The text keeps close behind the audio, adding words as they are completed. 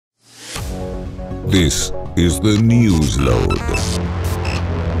This is the Newsload.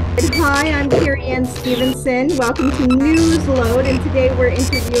 Hi, I'm Carrie Anne Stevenson. Welcome to Newsload, and today we're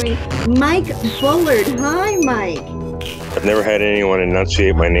interviewing Mike Bullard. Hi, Mike. I've never had anyone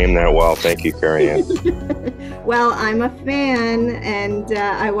enunciate my name that well. Thank you, Carrie Anne. Well, I'm a fan, and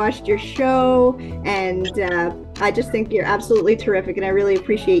I watched your show, and I just think you're absolutely terrific, and I really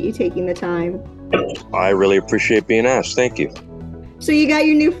appreciate you taking the time. I really appreciate being asked. Thank you. So you got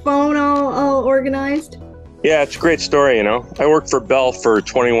your new phone all organized? Yeah, it's a great story, you know. I worked for Bell for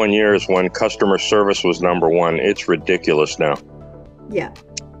 21 years when customer service was number one. It's ridiculous now. Yeah.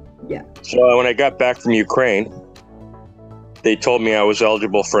 So when I got back from Ukraine, they told me I was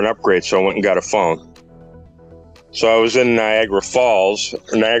eligible for an upgrade, so I went and got a phone. So I was in Niagara Falls,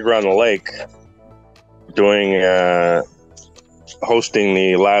 Niagara on the Lake, doing hosting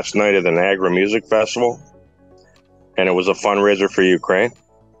the last night of the Niagara Music Festival, and it was a fundraiser for Ukraine.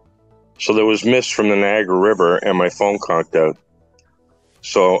 So there was mist from the Niagara River, and my phone conked out.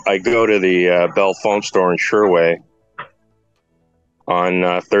 So I go to the Bell phone store in Sherway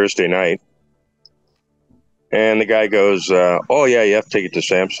on Thursday night, and the guy goes, oh yeah, you have to take it to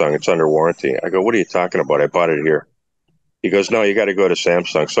Samsung. It's under warranty. I go, what are you talking about? I bought it here. He goes, no, you got to go to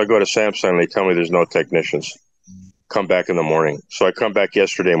Samsung. So I go to Samsung, and they tell me there's no technicians. Come back in the morning. So I come back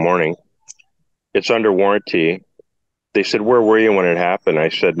yesterday morning. It's under warranty. They said, where were you when it happened? I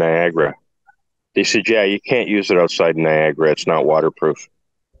said, Niagara. They said, yeah, you can't use it outside Niagara. It's not waterproof.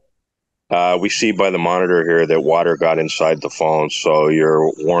 We see by the monitor here that water got inside the phone, so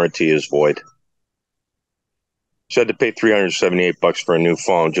your warranty is void. So I had to pay $378 for a new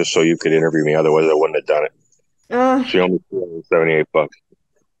phone just so you could interview me. Otherwise, I wouldn't have done it. She only $378.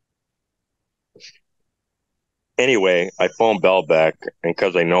 Anyway, I phoned Bell back, and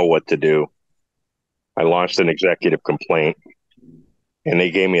because I know what to do, I launched an executive complaint, and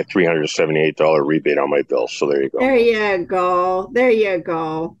they gave me a $378 rebate on my bill. So there you go. There you go. There you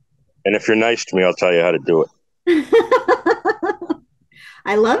go. And if you're nice to me, I'll tell you how to do it.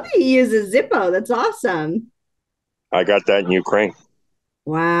 I love that you use a Zippo. That's awesome. I got that in Ukraine.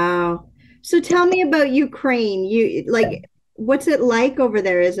 Wow. So tell me about Ukraine. What's it like over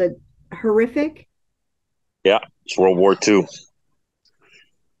there? Is it horrific? Yeah, it's World War II.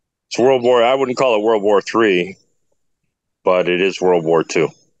 It's I wouldn't call it World War III, but it is World War II.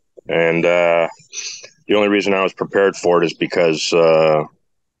 And the only reason I was prepared for it is because I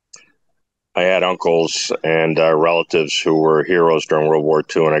had uncles and relatives who were heroes during World War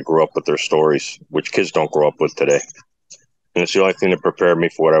II, and I grew up with their stories, which kids don't grow up with today. And it's the only thing that prepared me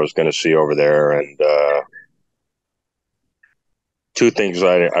for what I was going to see over there. And two things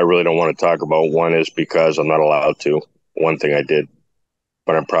I really don't want to talk about. One is because I'm not allowed to. One thing I did,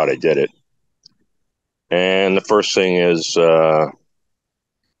 but I'm proud I did it. And the first thing is I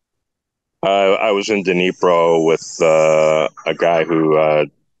was in Dnipro with a guy who,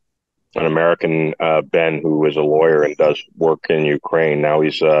 an American, Ben, who is a lawyer and does work in Ukraine. Now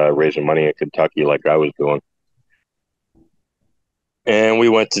he's raising money in Kentucky like I was doing. And we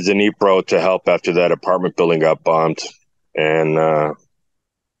went to Dnipro to help after that apartment building got bombed. And I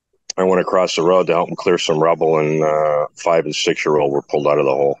went across the road to help them clear some rubble, and 5- and 6-year-old were pulled out of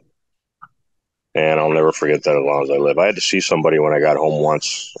the hole. And I'll never forget that as long as I live. I had to see somebody when I got home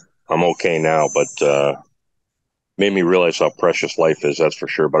once. I'm okay now, but made me realize how precious life is, that's for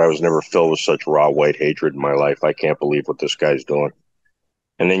sure. But I was never filled with such raw white hatred in my life. I can't believe what this guy's doing.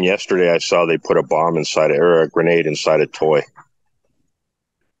 And then yesterday I saw they put a grenade inside a toy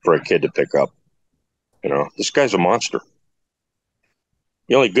for a kid to pick up. You know, this guy's a monster.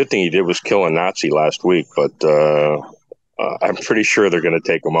 The only good thing he did was kill a Nazi last week, but I'm pretty sure they're going to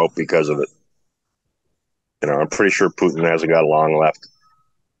take him out because of it. You know, I'm pretty sure Putin hasn't got long left.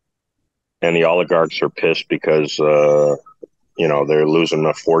 And the oligarchs are pissed because, you know, they're losing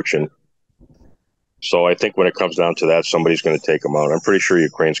a fortune. So I think when it comes down to that, somebody's going to take him out. I'm pretty sure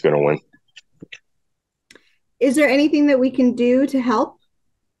Ukraine's going to win. Is there anything that we can do to help?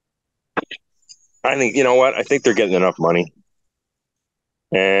 I think, you know what? I think they're getting enough money.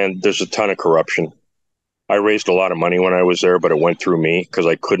 And there's a ton of corruption. I raised a lot of money when I was there, but it went through me because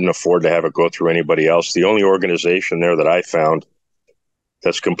I couldn't afford to have it go through anybody else. The only organization there that I found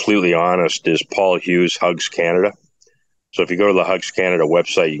that's completely honest is Paul Hughes Hugs Canada. So if you go to the Hugs Canada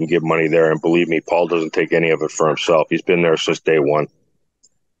website, you can give money there. And believe me, Paul doesn't take any of it for himself. He's been there since day one.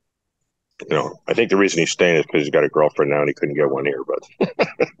 You know, I think the reason he's staying is because he's got a girlfriend now and he couldn't get one here. But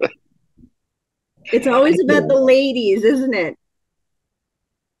it's always about the ladies, isn't it?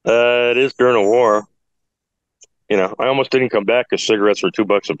 It is during a war. You know, I almost didn't come back because cigarettes were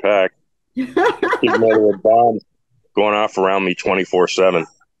 $2 a pack. Even though there were bombs going off around me 24/7.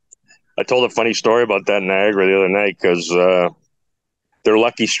 I told a funny story about that in Niagara the other night because they're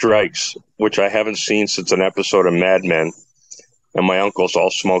Lucky Strikes, which I haven't seen since an episode of Mad Men, and my uncles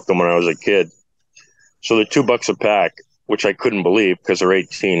all smoked them when I was a kid. So they're $2 a pack, which I couldn't believe because they're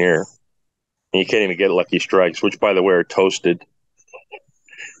 18 here. And you can't even get Lucky Strikes, which, by the way, are toasted.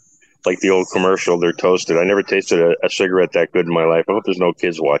 Like the old commercial, they're toasted. I never tasted a cigarette that good in my life. I hope there's no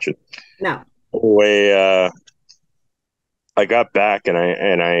kids watching. No. Anyway, I got back and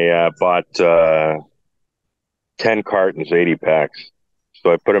I bought 10 cartons, 80 packs.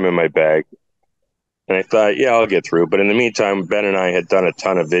 So I put them in my bag. And I thought, yeah, I'll get through. But in the meantime, Ben and I had done a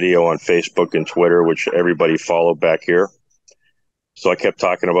ton of video on Facebook and Twitter, which everybody followed back here. So I kept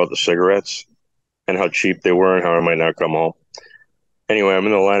talking about the cigarettes and how cheap they were and how I might not come home. Anyway, I'm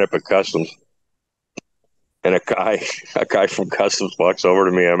in the lineup at Customs. And a guy from Customs walks over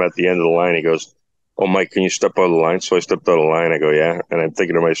to me. I'm at the end of the line. He goes, "Oh, Mike, can you step out of the line?" So I stepped out of the line. I go, "Yeah." And I'm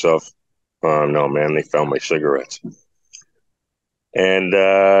thinking to myself, "Oh, no, man, they found my cigarettes." And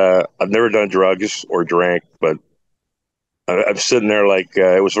I've never done drugs or drank, but I'm sitting there like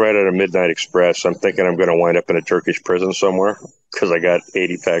it was right at a Midnight Express. I'm thinking I'm going to wind up in a Turkish prison somewhere because I got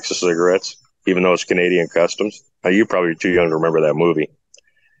 80 packs of cigarettes, even though it's Canadian Customs. Now, you're probably too young to remember that movie.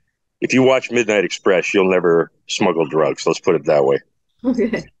 If you watch Midnight Express, you'll never smuggle drugs. Let's put it that way.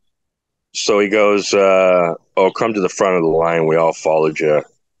 Okay. So he goes, "Oh, come to the front of the line. We all followed you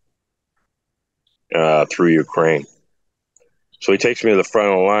through Ukraine." So he takes me to the front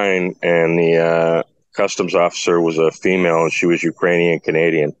of the line, and the customs officer was a female, and she was Ukrainian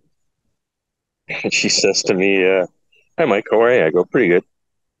Canadian. And she says to me, "Hi, Mike, how are you?" I go, "Pretty good."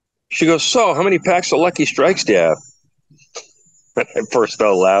 She goes, "So, how many packs of Lucky Strikes do you have?" I burst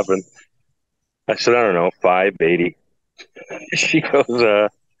out laughing. I said, "I don't know, 5, 80. She goes,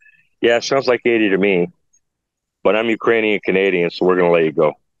 "Yeah, sounds like 80 to me, but I'm Ukrainian Canadian, so we're going to let you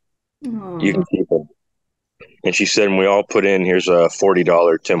go. Aww. You can keep them." And she said, and we all put in, "Here's a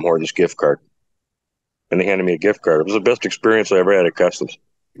 $40 Tim Hortons gift card." And they handed me a gift card. It was the best experience I ever had at Customs.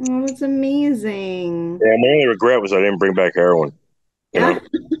 Oh, that's amazing. Yeah, my only regret was I didn't bring back heroin. You know,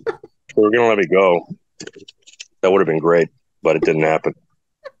 if they were going to let me go, that would have been great, but it didn't happen.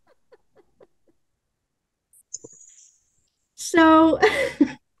 So,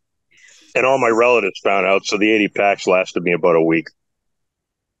 And all my relatives found out, so the 80 packs lasted me about a week.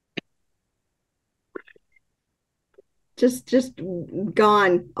 just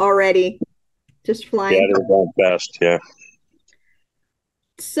gone already. Just Yeah, flying. they were going fast. Yeah.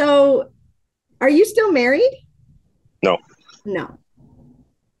 So, are you still married? No. No.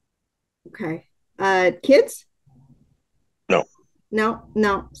 Okay. Kids? No.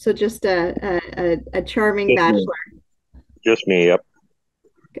 No. So just a charming Just bachelor. me. Just me. Yep.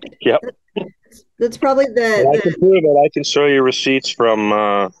 Good. Yep. That's probably I can prove it. I can show you receipts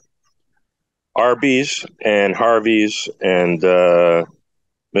from Arby's and Harvey's and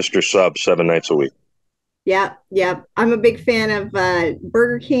Mr. Sub 7 nights a week. Yeah. I'm a big fan of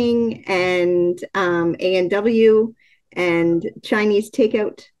Burger King and A&W and Chinese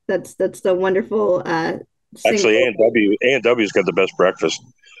takeout. That's the wonderful Actually, A&W's got the best breakfast.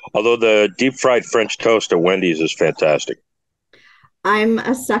 Although the deep fried French toast at Wendy's is fantastic. I'm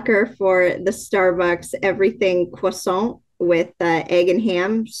a sucker for the Starbucks everything croissant with egg and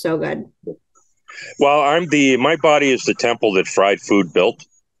ham. So good. Well, my body is the temple that fried food built.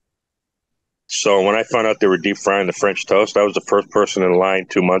 So when I found out they were deep frying the French toast, I was the first person in line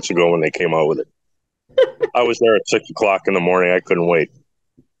 2 months ago when they came out with it. I was there at 6 o'clock in the morning. I couldn't wait.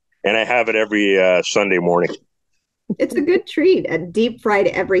 And I have it every Sunday morning. It's a good treat. A deep fried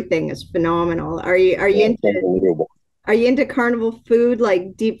everything is phenomenal. Are you into carnival food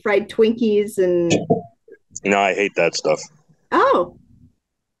like deep fried Twinkies and? No, I hate that stuff. Oh.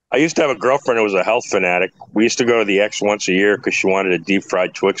 I used to have a girlfriend who was a health fanatic. We used to go to the X once a year because she wanted a deep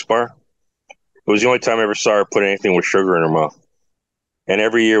fried Twix bar. It was the only time I ever saw her put anything with sugar in her mouth. And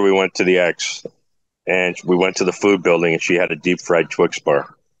every year we went to the X and we went to the food building and she had a deep fried Twix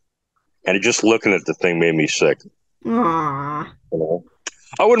bar. And just looking at the thing made me sick. Aww. You know?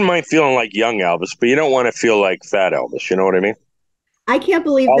 I wouldn't mind feeling like young Elvis, but you don't want to feel like fat Elvis. You know what I mean? I can't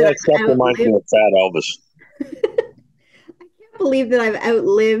believe all that stuff reminds me of fat Elvis. I can't believe that I've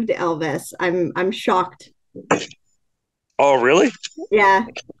outlived Elvis. I'm shocked. Oh, really? Yeah.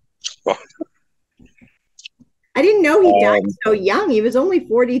 I didn't know he died so young. He was only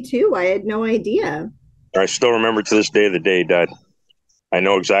 42. I had no idea. I still remember to this day the day he died. I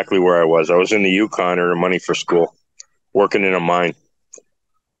know exactly where I was. I was in the Yukon earning money for school, working in a mine.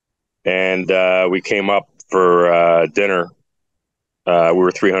 And we came up for dinner. We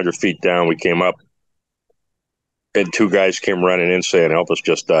were 300 feet down. We came up, and two guys came running in saying Elvis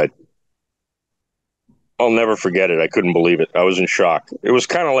just died. I'll never forget it. I couldn't believe it. I was in shock. It was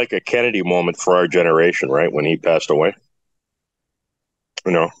kind of like a Kennedy moment for our generation, right? When he passed away,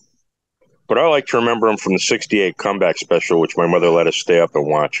 you know. But I like to remember him from the '68 comeback special, which my mother let us stay up and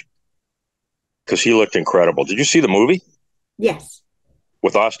watch because he looked incredible. Did you see the movie Yes.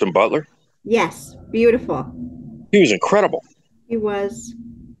 with Austin Butler? Yes. Beautiful. He was incredible. He was.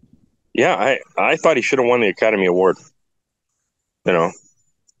 Yeah, I thought he should have won the Academy Award. You know.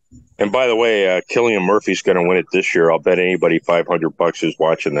 And by the way, Cillian Murphy's going to win it this year. I'll bet anybody $500 who's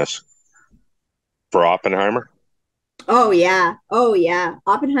watching this for Oppenheimer. Oh yeah. Oh yeah.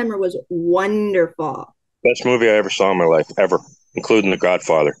 Oppenheimer was wonderful. Best movie I ever saw in my life, ever, including The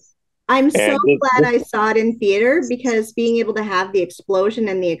Godfather. I'm so glad I saw it in theater because being able to have the explosion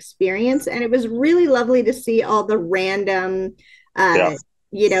and the experience, and it was really lovely to see all the random,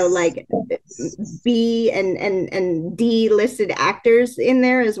 like B and D listed actors in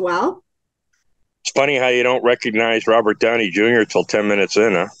there as well. It's funny how you don't recognize Robert Downey Jr. till 10 minutes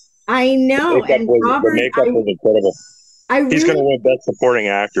in, huh? I know, and Robert, the makeup was incredible. He's going to win Best Supporting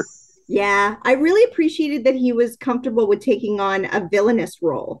Actor. Yeah, I really appreciated that he was comfortable with taking on a villainous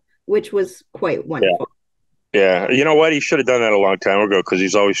role, which was quite wonderful. Yeah. You know what? He should have done that a long time ago because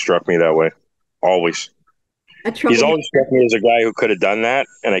he's always struck me that way. Always. He's always struck me as a guy who could have done that,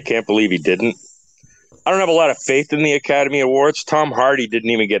 and I can't believe he didn't. I don't have a lot of faith in the Academy Awards. Tom Hardy didn't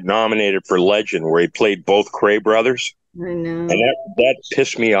even get nominated for Legend, where he played both Cray brothers. I know. And that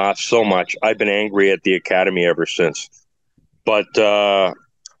pissed me off so much. I've been angry at the Academy ever since. But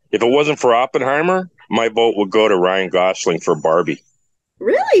if it wasn't for Oppenheimer, my vote would go to Ryan Gosling for Barbie.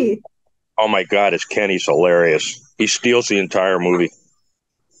 Really? Oh, my God, his Kenny's hilarious. He steals the entire movie.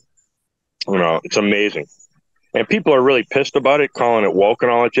 You know, it's amazing. And people are really pissed about it, calling it woke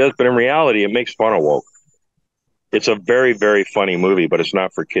and all that jazz. But in reality, it makes fun of woke. It's a very, very funny movie, but it's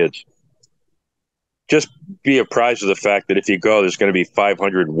not for kids. Just be apprised of the fact that if you go, there's going to be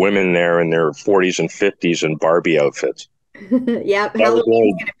 500 women there in their 40s and 50s in Barbie outfits. Yeah, Halloween's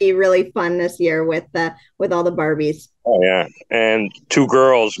going to be really fun this year with all the Barbies. Oh, yeah. And two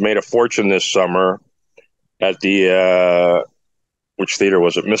girls made a fortune this summer at the, which theater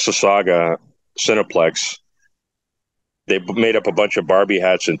was it? Mississauga Cineplex. They made up a bunch of Barbie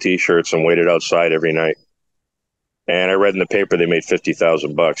hats and T-shirts and waited outside every night. And I read in the paper they made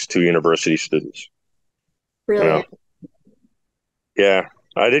 $50,000, two university students. Brilliant. Yeah.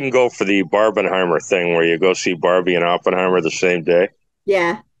 I didn't go for the Barbenheimer thing where you go see Barbie and Oppenheimer the same day.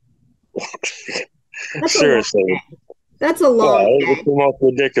 Yeah. Seriously. That's a long day. It's the most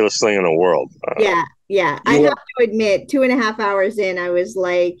ridiculous thing in the world. Yeah. I have to admit, 2.5 hours in, I was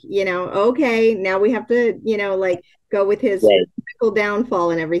like, okay, now we have to, go with his physical downfall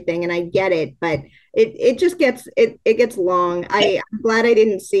and everything. And I get it, but it just gets long. I'm glad I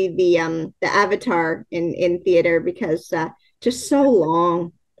didn't see the Avatar in theater because just so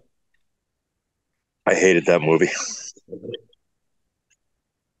long. I hated that movie.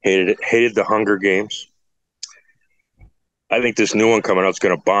 Hated it. Hated the Hunger Games. I think this new one coming out is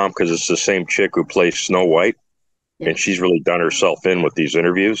going to bomb because it's the same chick who plays Snow White. Yeah. And she's really done herself in with these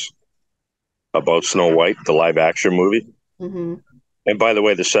interviews about Snow White, the live action movie. Mm-hmm. And by the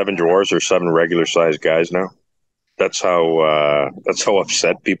way, the 7 dwarves are 7 regular sized guys now. That's how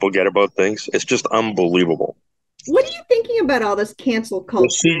upset people get about things. It's just unbelievable. What are you thinking about all this cancel culture?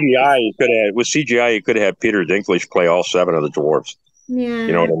 With CGI, you could have had Peter Dinklage play all 7 of the dwarves. Yeah.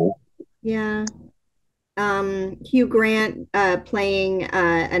 You know what I mean? Yeah. Hugh Grant playing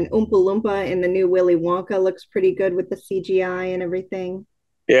an Oompa Loompa in the new Willy Wonka looks pretty good with the CGI and everything.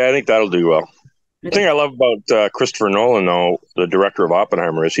 Yeah, I think that'll do well. The thing I love about Christopher Nolan, though, the director of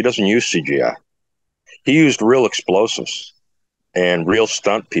Oppenheimer, is he doesn't use CGI. He used real explosives and real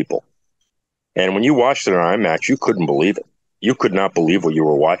stunt people. And when you watched it on IMAX, you couldn't believe it. You could not believe what you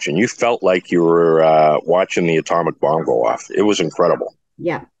were watching. You felt like you were watching the atomic bomb go off. It was incredible.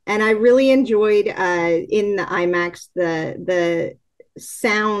 Yeah. And I really enjoyed in the IMAX the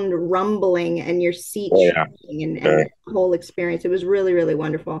sound rumbling and your seat shaking and the whole experience. It was really, really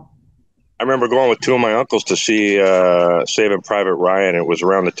wonderful. I remember going with 2 of my uncles to see Saving Private Ryan. It was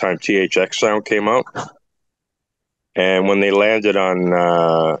around the time THX sound came out. And when they landed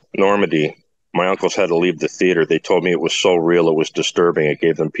on Normandy, my uncles had to leave the theater. They told me it was so real, it was disturbing. It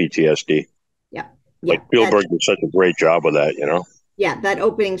gave them PTSD. Yeah. Like Spielberg did such a great job with that, Yeah, that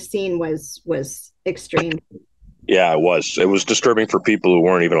opening scene was extreme. Yeah, it was. It was disturbing for people who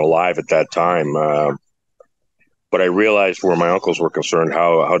weren't even alive at that time. But I realized where my uncles were concerned,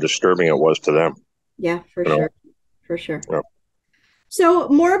 how disturbing it was to them. Yeah, for sure. For sure. Yeah. So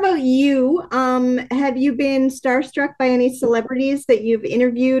more about you. Have you been starstruck by any celebrities that you've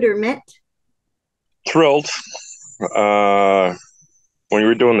interviewed or met? Thrilled. When you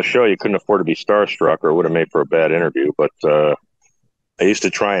were doing the show, you couldn't afford to be starstruck, or it would have made for a bad interview. But I used to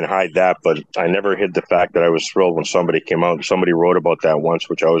try and hide that, but I never hid the fact that I was thrilled when somebody came out. Somebody wrote about that once,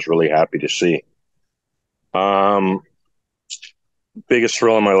 which I was really happy to see. Biggest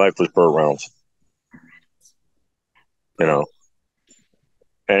thrill in my life was Burt Reynolds. You know,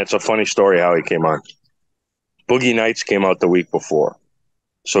 and it's a funny story how he came on. Boogie Nights came out the week before,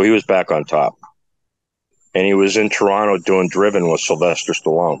 so he was back on top. And he was in Toronto doing Driven with Sylvester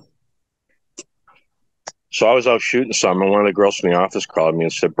Stallone. So I was out shooting something, and one of the girls from the office called me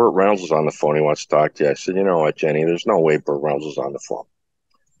and said, Burt Reynolds is on the phone. He wants to talk to you. I said, you know what, Jenny, there's no way Burt Reynolds is on the phone.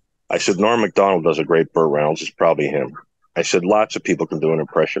 I said, Norm Macdonald does a great Burt Reynolds. It's probably him. I said, lots of people can do an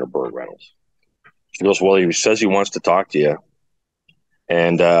impression of Burt Reynolds. He goes, well, he says he wants to talk to you,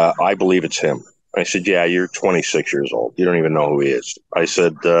 and I believe it's him. I said, yeah, you're 26 years old. You don't even know who he is. I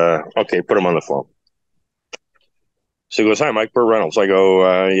said, okay, put him on the phone. So he goes, hi, Mike, Burt Reynolds. I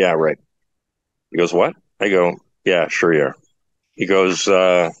go, yeah, right. He goes, what? I go, yeah, sure you are. He goes,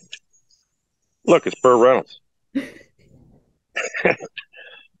 look, it's Burt Reynolds.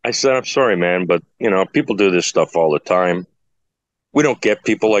 I said, I'm sorry, man, but, you know, people do this stuff all the time. We don't get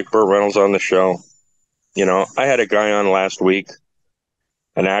people like Burt Reynolds on the show. You know, I had a guy on last week,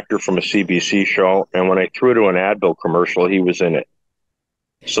 an actor from a CBC show, and when I threw to an Advil commercial, he was in it.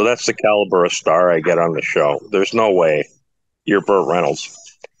 So that's the caliber of star I get on the show. There's no way you're Burt Reynolds.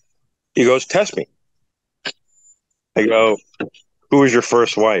 He goes, test me. I go, who was your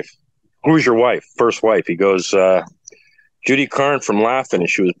first wife? Who was your wife? First wife. He goes, Judy Carn from Laughing, and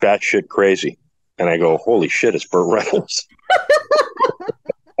she was batshit crazy. And I go, holy shit, it's Burt Reynolds.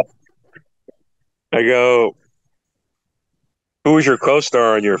 I go, who was your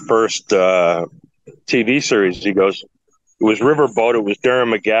co-star on your first TV series? He goes, it was Riverboat. It was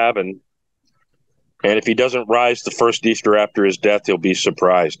Darren McGavin. And if he doesn't rise the first Easter after his death, he'll be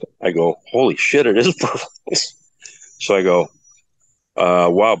surprised. I go, holy shit, it is Burt Reynolds. So I go,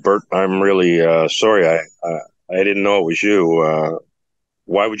 wow, Burt, I'm really sorry. I didn't know it was you.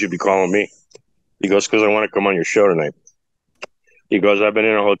 Why would you be calling me? He goes, because I want to come on your show tonight. He goes, I've been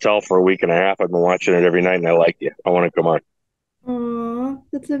in a hotel for a week and a half. I've been watching it every night, and I like you. I want to come on. Oh,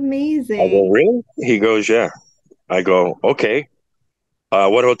 that's amazing. I go, really? He goes, yeah. I go, okay.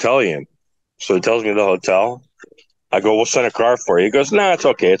 What hotel are you in? So he tells me the hotel. I go, we'll send a car for you. He goes, nah, it's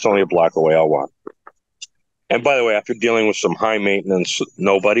okay. It's only a block away. I'll walk. And by the way, after dealing with some high maintenance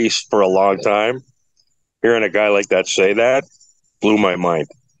nobodies for a long time, hearing a guy like that say that blew my mind.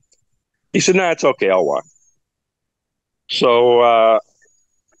 He said, nah, it's okay. I'll walk. So I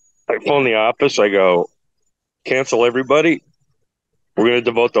phone the office. I go, cancel everybody. We're going to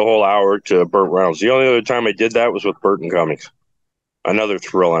devote the whole hour to Burt Reynolds. The only other time I did that was with Burton Cummings. Another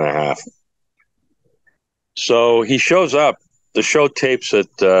thrill and a half. So he shows up. The show tapes at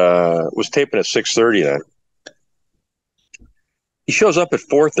was taping at 6:30 then. He shows up at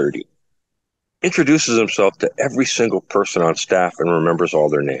 4:30, introduces himself to every single person on staff and remembers all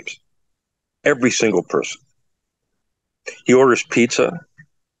their names. Every single person. He orders pizza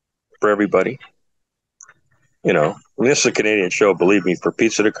for everybody. You know, I mean, this is a Canadian show. Believe me, for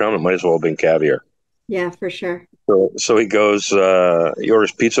pizza to come, it might as well have been caviar. Yeah, for sure. So he goes, he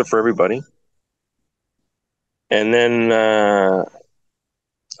orders pizza for everybody. And then I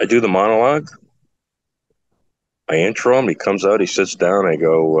do the monologue. I intro him. He comes out. He sits down. I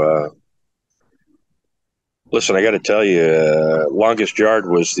go, listen, I got to tell you, Longest Yard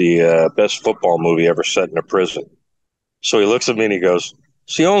was the best football movie ever set in a prison. So he looks at me and he goes,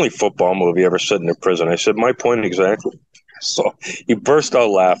 it's the only football movie ever set in a prison. I said, my point exactly. So he burst out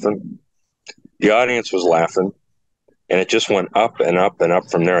laughing. The audience was laughing. And it just went up and up and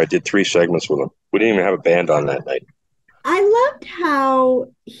up from there. I did 3 segments with him. We didn't even have a band on that night. I loved how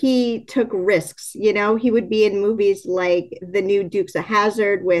he took risks. You know, he would be in movies like The New Dukes of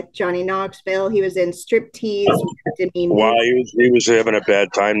Hazzard with Johnny Knoxville. He was in Striptease with Demi Moore. While he was having a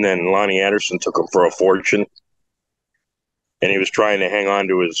bad time, then Lonnie Anderson took him for a fortune. And he was trying to hang on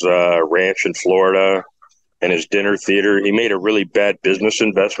to his ranch in Florida and his dinner theater. He made a really bad business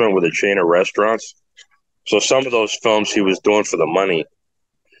investment with a chain of restaurants. So some of those films he was doing for the money.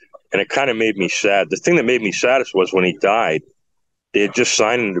 And it kind of made me sad. The thing that made me saddest was when he died, they had just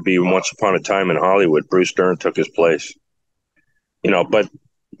signed him to be Once Upon a Time in Hollywood. Bruce Dern took his place. You know, but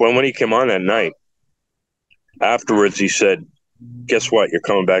when he came on that night, afterwards he said, guess what? You're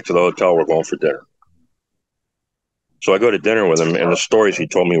coming back to the hotel. We're going for dinner. So I go to dinner with him, and the stories he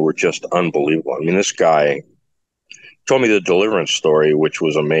told me were just unbelievable. I mean, this guy told me the Deliverance story, which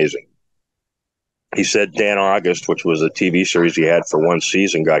was amazing. He said Dan August, which was a TV series he had for one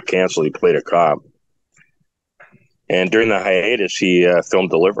season, got canceled. He played a cop. And during the hiatus, he filmed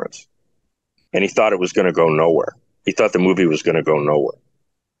Deliverance. And he thought it was going to go nowhere. He thought the movie was going to go nowhere.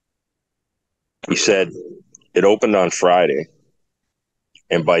 He said it opened on Friday,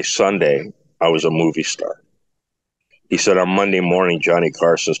 and by Sunday, I was a movie star. He said on Monday morning, Johnny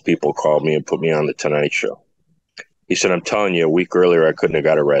Carson's people called me and put me on The Tonight Show. He said, I'm telling you, a week earlier, I couldn't have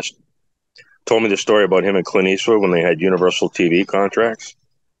got arrested. Told me the story about him and Clint Eastwood when they had Universal TV contracts.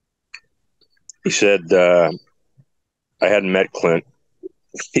 He said, I hadn't met Clint.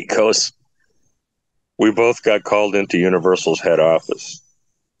 He goes, we both got called into Universal's head office,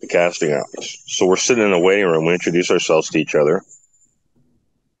 the casting office. So we're sitting in the waiting room. We introduce ourselves to each other.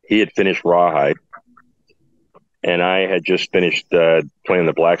 He had finished Rawhide, and I had just finished playing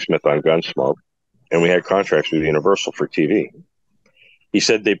the blacksmith on Gunsmoke, and we had contracts with Universal for TV. He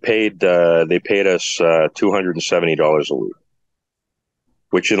said they paid us $270 a week,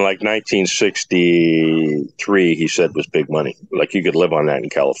 which in like 1963, he said was big money. Like you could live on that in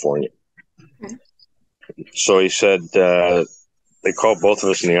California. Okay. So he said they called both of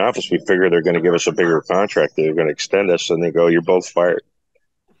us in the office. We figured they're going to give us a bigger contract. They're going to extend us, and they go, "You're both fired."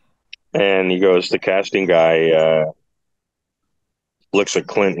 And he goes, the casting guy looks at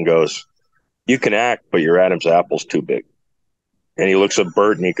Clint and goes, "You can act, but your Adam's apple's too big." And he looks at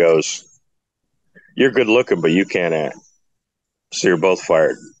Burt and he goes, "You're good looking, but you can't act. So you're both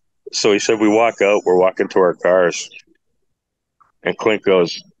fired." So he said, we walk out, we're walking to our cars, and Clint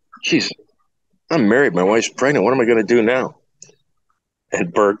goes, "Geez, I'm married, my wife's pregnant. What am I going to do now?"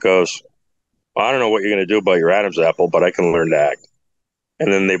 And Burt goes, "Well, I don't know what you're going to do about your Adam's apple, but I can learn to act."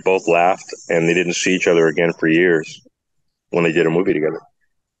 And then they both laughed, and they didn't see each other again for years when they did a movie together.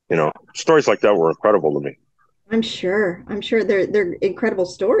 You know, stories like that were incredible to me. I'm sure they're incredible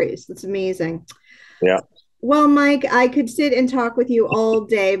stories. That's amazing. Yeah. Well, Mike, I could sit and talk with you all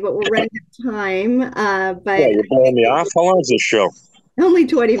day, but we're running out of time. But yeah, you're blowing me off. How long is this show? Only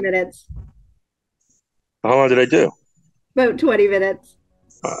 20 minutes. How long did I do? About 20 minutes.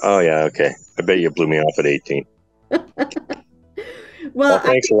 Oh, yeah. Okay. I bet you blew me off at 18. Well,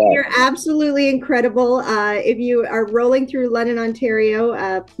 thanks a lot. You're absolutely incredible. If you are rolling through London,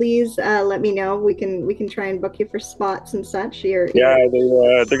 Ontario, please let me know. We can try and book you for spots and such. They're going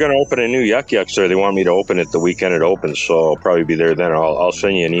to open a new Yuck Yucks there. They want me to open it the weekend it opens, so I'll probably be there then. I'll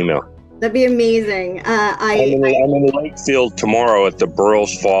send you an email. That'd be amazing. I'm in Lakefield tomorrow at the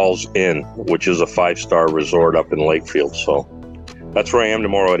Burroughs Falls Inn, which is a 5-star resort up in Lakefield. So that's where I am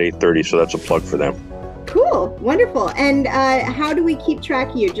tomorrow at 8:30. So that's a plug for them. Cool. Wonderful. And how do we keep track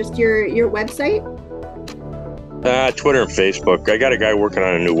of you? Just your website? Twitter and Facebook. I got a guy working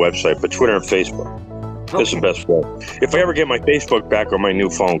on a new website, but Twitter and Facebook. Okay. That's the best way. If I ever get my Facebook back on my new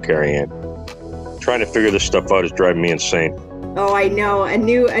phone, Carrie Anne, trying to figure this stuff out is driving me insane. Oh, I know. A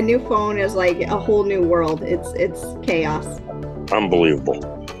new phone is like a whole new world. It's chaos. Unbelievable.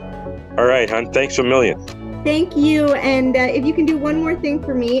 All right, hon. Thanks a million. Thank you. And if you can do one more thing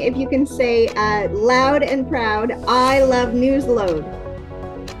for me, if you can say loud and proud, I love Newsload.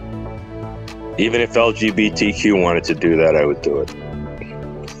 Even if LGBTQ wanted to do that, I would do it.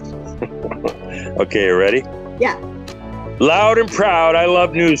 Okay, you ready? Yeah. Loud and proud, I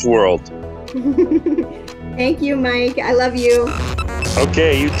love News World. Thank you, Mike. I love you.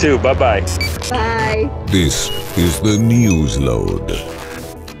 Okay, you too. Bye-bye. Bye. This is the Newsload.